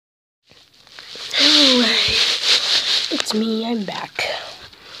it's me. I'm back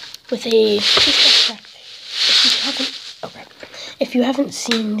with a. If you haven't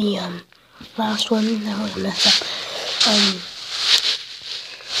seen the last one, that was a mess up.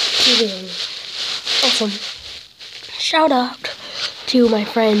 Also, shout out to my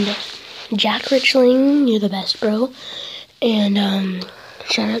friend Jack Richling. You're the best, bro. And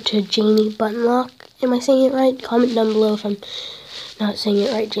shout out to Jamie Buttonlock. Am I saying it right? Comment down below if I'm not saying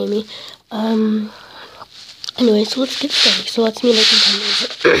it right, Jamie. Anyway, so let's get started. So let's meet our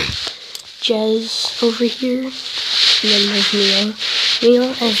contenders. Jez over here, and then there's Neo.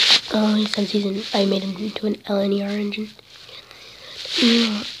 Neo has, since I made him into an LNER engine.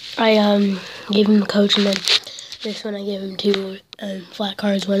 I gave him the coach, and then this one I gave him two flat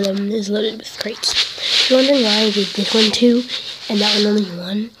cars. One of them is loaded with crates. If you're wondering why I gave this one two, and that one only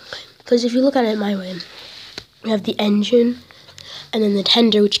one, because if you look at it my way, we have the engine, and then the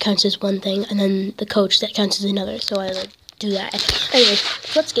tender, which counts as one thing, and then the coach, that counts as another. So I like do that. Anyway,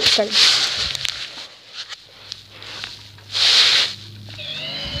 let's get started.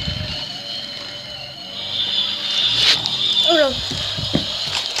 Oh no.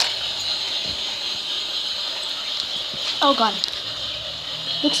 Oh god.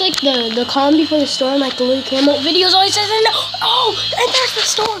 Looks like the calm before the storm, like the little camo videos always says, no. Oh, and there's the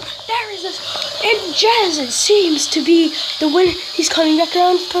storm. There is this. And Jez, it seems to be the winner. He's coming back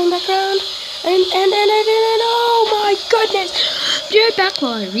around, And oh my goodness. Be right back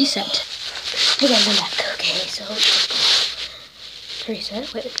while I reset. Hey guys, I'm back. Okay, so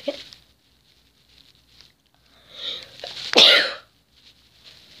reset. Wait a second.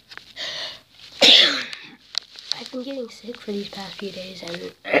 I've been getting sick for these past few days,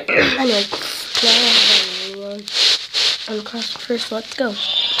 and anyway, now I have a new one. On first, let's go.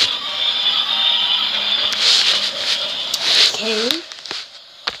 Okay.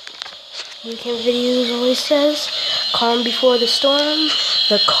 Weekend videos always says, calm before the storm,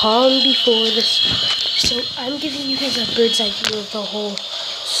 the calm before the storm. So I'm giving you guys a bird's eye view of the whole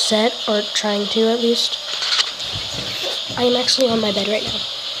set, or trying to at least. I am actually on my bed right now.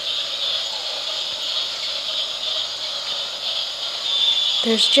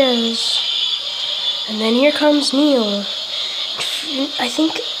 There's Jez, and then here comes Neil. I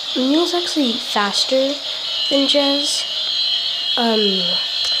think Neil's actually faster than Jez.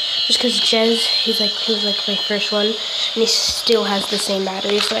 Just because Jez, he was like my first one, and he still has the same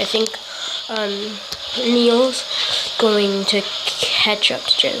battery. So I think Neil's going to catch up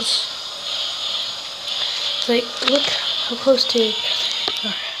to Jez. It's like, look how close to.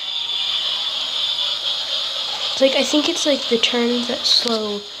 Like, I think it's like the turns that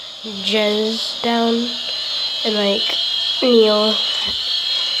slow Jez down, and like Neil,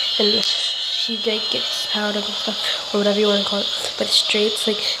 and she like gets powered up and stuff, or whatever you want to call it. But it's straight. It's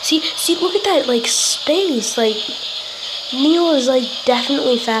like, see, look at that like space. Like Neil is like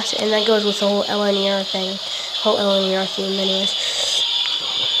definitely faster, and that goes with the whole LNER thing, whole LNER theme. Anyways,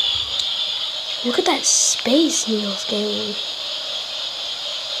 look at that space Neil's gaining.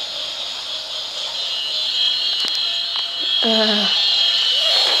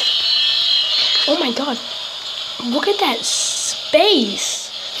 Oh my god. Look at that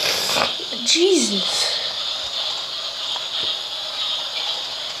space. Jesus.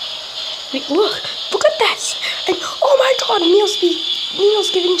 Wait, look at that. And oh my god,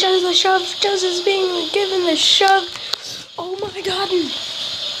 Neil's giving Jez a shove. Jez is being given the shove. Oh my god.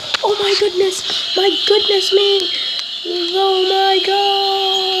 Oh my goodness. My goodness me. Oh my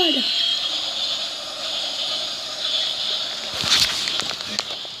god.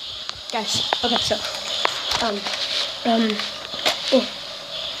 Guys, okay, so,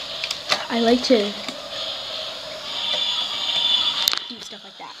 I like to do stuff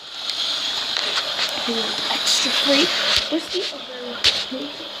like that. Do extra free. Where's the other one?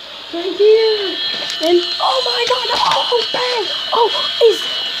 Right here. And, oh my god, oh, bang. Oh,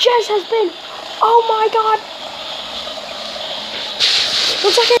 Jez has been, oh my god.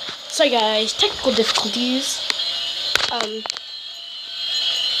 1 second. Sorry guys, technical difficulties.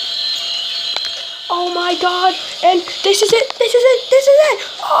 Oh my god, and this is it,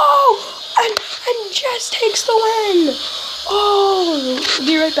 oh, and Jez takes the win. Oh,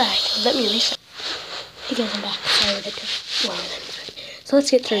 be right back, let me reset. Hey guys, I'm back, sorry that took longer than expected. So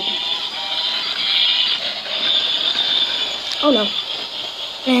let's get started. Oh no,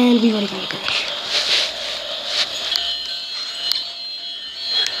 and we've already got a crash.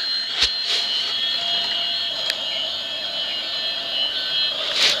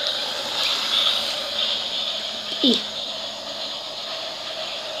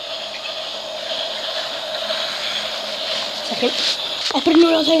 Second. I put a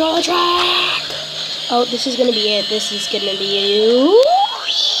new thing on the track. Oh, this is gonna be it. This is gonna be it.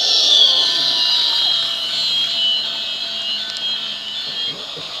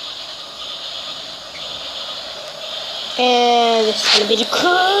 And this is gonna be the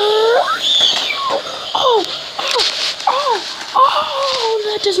oh,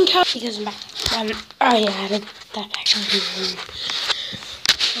 that doesn't count because I added that back on.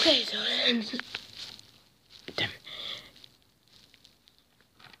 Okay, so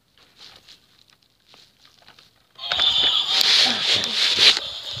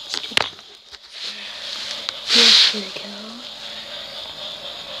here's gonna go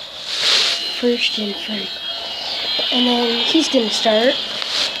first in front, and then he's gonna start.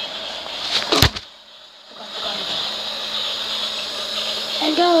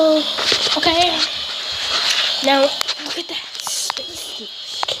 And go. Okay. Now look at that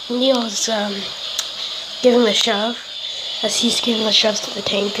space. Neil's giving the shove as he's giving the shoves to the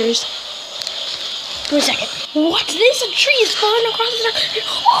tankers. Give me a second. What? There's a tree is falling across the track.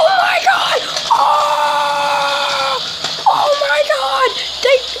 Oh my god! Oh my god!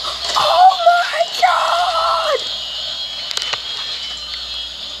 Oh my god!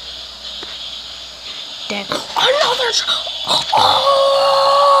 Damn. Another.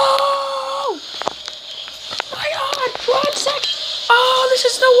 Oh my god! 1 second. Oh, this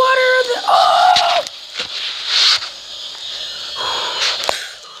is the water of the. Oh!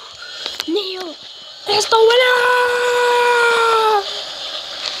 Neil is the winner!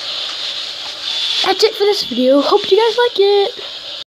 That's it for this video. Hope you guys like it.